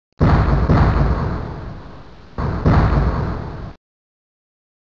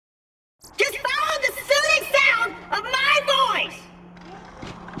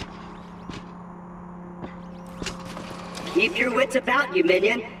your wits about you,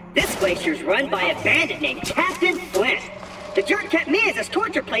 minion. This glacier's run by a bandit named Captain Flint. The jerk kept me as his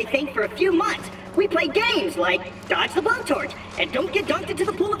torture plaything for a few months. We played games like Dodge the Blowtorch and Don't Get Dunked into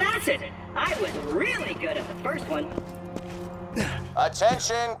the Pool of Acid. I was really good at the first one.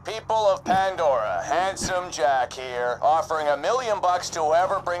 Attention, people of Pandora. Handsome Jack here, offering $1 million to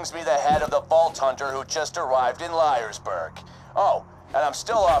whoever brings me the head of the Vault Hunter who just arrived in Liarsburg. Oh, and I'm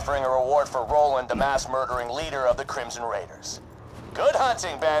still offering a reward for Roland, the mass-murdering leader of the Crimson Raiders. Good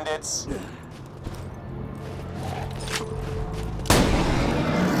hunting, bandits!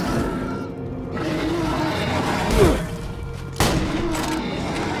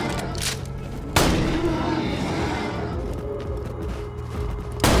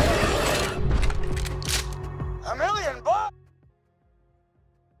 $1 million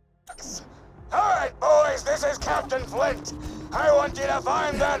bucks? Alright, boys, this is Captain Flint. I want you to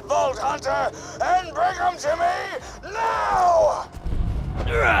find that Vault Hunter and bring him to me now!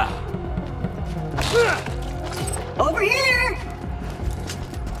 Over here!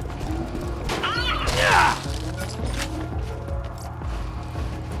 Ah!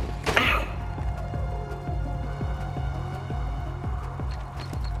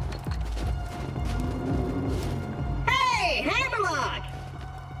 Hey, Hammerlock!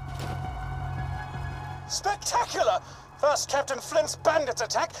 Spectacular! First Captain Flint's bandits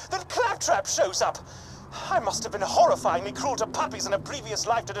attack, then Claptrap shows up. I must have been horrifyingly cruel to puppies in a previous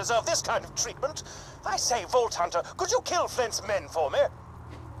life to deserve this kind of treatment. I say, Vault Hunter, could you kill Flint's men for me?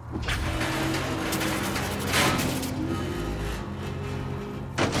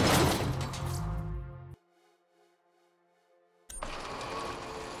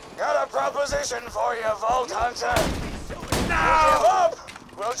 Got a proposition for you, Vault Hunter. No! Give up!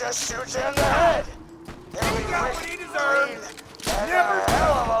 We'll just shoot you in the head. It'll be quick, clean, and a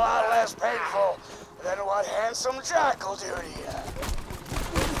hell of a lot less painful than what Handsome Jack will do to you.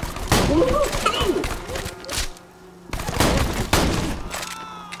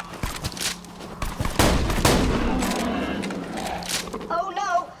 Oh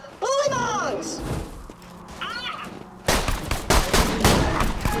no! Bullywongs! Ah!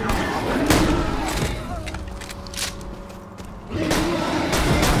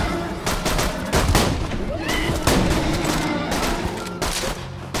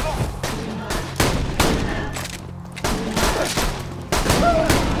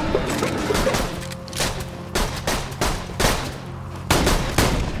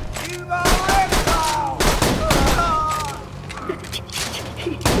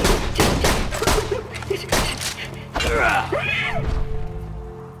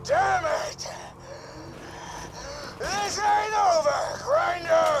 Damn it! This ain't over,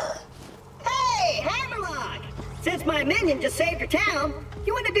 Grinder! Hey, Hammerlock! Since my minion just saved your town,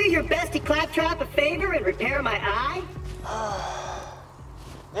 you want to do your bestie Claptrap a favor and repair my eye?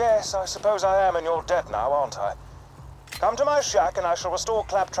 Yes, I suppose I am in your debt now, aren't I? Come to my shack and I shall restore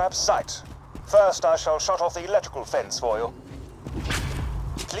Claptrap's sight. First, I shall shut off the electrical fence for you.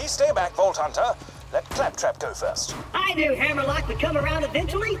 Please stay back, Vault Hunter. Let Claptrap go first. I knew Hammerlock would come around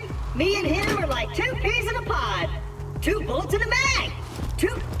eventually. Me and him are like two peas in a pod. 2 bullets in a mag. 2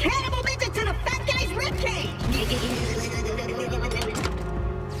 cannibal midgets in a fat guy's ribcage.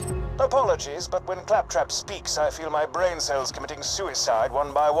 Apologies, but when Claptrap speaks, I feel my brain cells committing suicide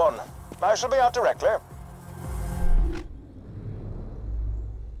one by one. I shall be out directly.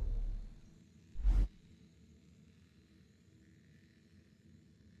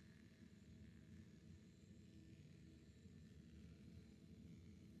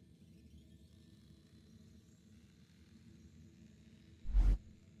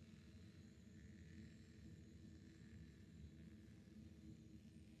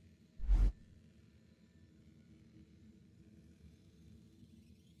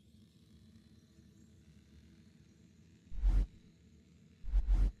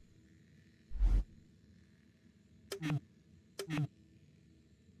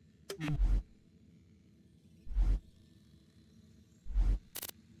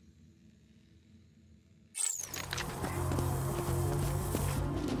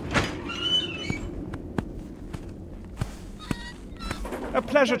 A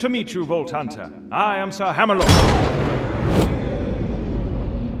pleasure to meet you, Vault Hunter. I am Sir Hammerlock.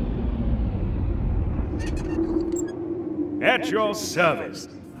 At your service.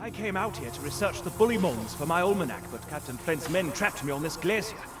 I came out here to research the Bullymons for my almanac, but Captain Flint's men trapped me on this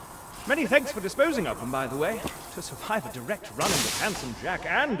glacier. Many thanks for disposing of them, by the way. To survive a direct run-in with Handsome Jack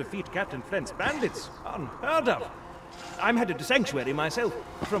and defeat Captain Flint's bandits, unheard of. I'm headed to Sanctuary myself.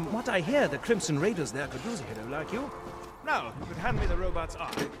 From what I hear, the Crimson Raiders there could use a hero like you. Now, if you could hand me the robot's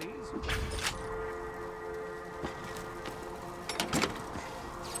eye, please.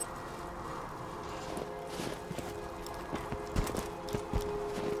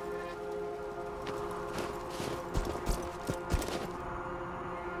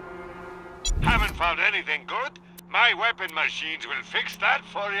 found anything good, my weapon machines will fix that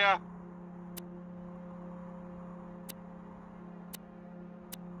for you.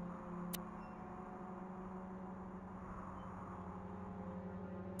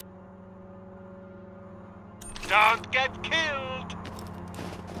 Don't get killed!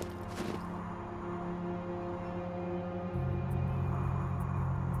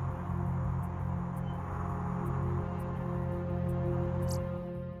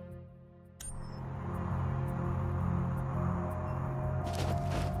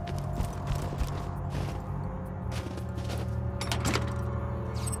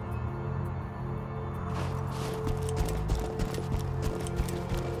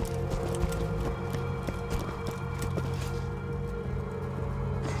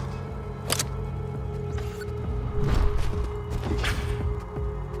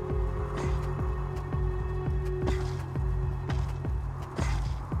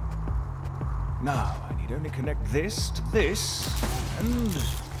 Now, I need only connect this to this, and...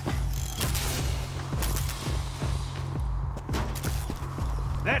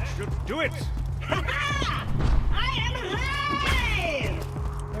 that should do it! Ha-ha! I am alive!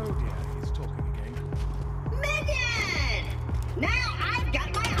 Oh dear, he's talking again. Minion! Now I've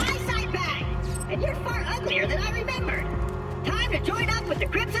got my eyesight back! And you're far uglier than I remembered. Time to join up with the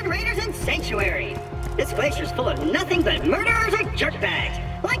Crimson Raiders in Sanctuary. This glacier's full of nothing but murderers or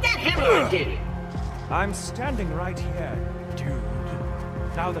jerkbags, like that Hammerlock dude. I'm standing right here, dude.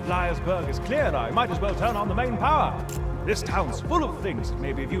 Now that Liarsburg is clear, I might as well turn on the main power. This town's full of things that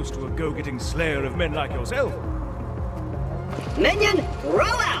may be of use to a go-getting slayer of men like yourself. Minion, roll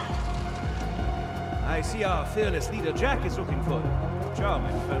out! I see our fearless leader Jack is looking for you.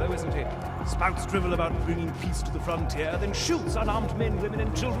 Charming fellow, isn't he? Spouts drivel about bringing peace to the frontier, then shoots unarmed men, women,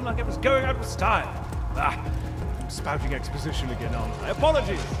 and children like it was going out with style. Ah, I'm spouting exposition again, aren't I?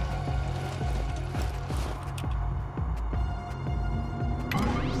 Apologies!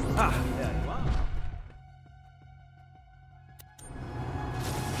 Ah, there you are.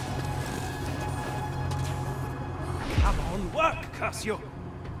 Come on, work, curse you!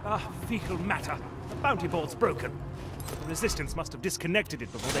 Ah, fecal matter. The bounty board's broken. The Resistance must have disconnected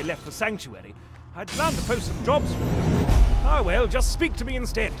it before they left for Sanctuary. I'd planned to post some jobs for you. Ah well, just speak to me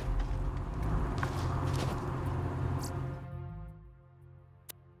instead.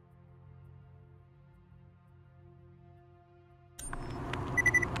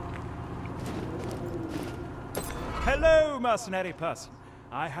 Hello, mercenary person.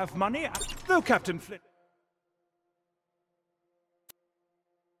 I have money, though Captain Flynn...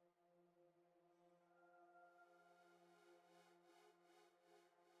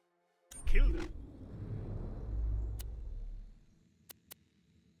 killed him.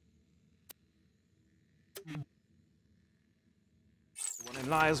 The one in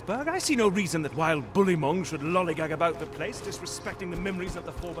Liarsburg? I see no reason that wild bullymong should lollygag about the place, disrespecting the memories of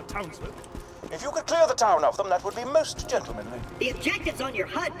the former townsfolk. If you could clear the town of them, that would be most gentlemanly. The objectives on your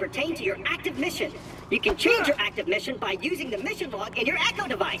HUD pertain to your active mission. You can change your active mission by using the mission log in your Echo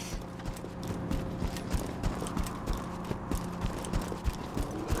device.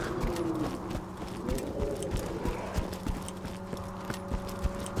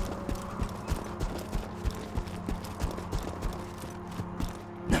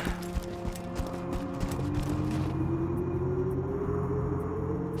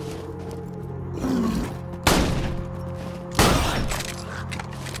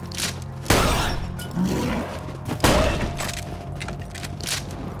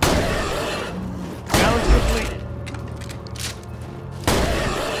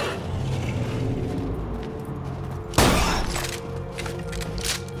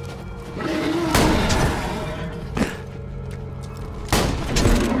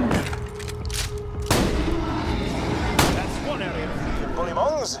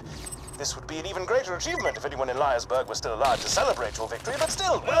 This would be an even greater achievement if anyone in Liarsburg was still alive to celebrate your victory, but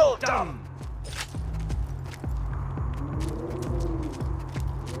still, well done!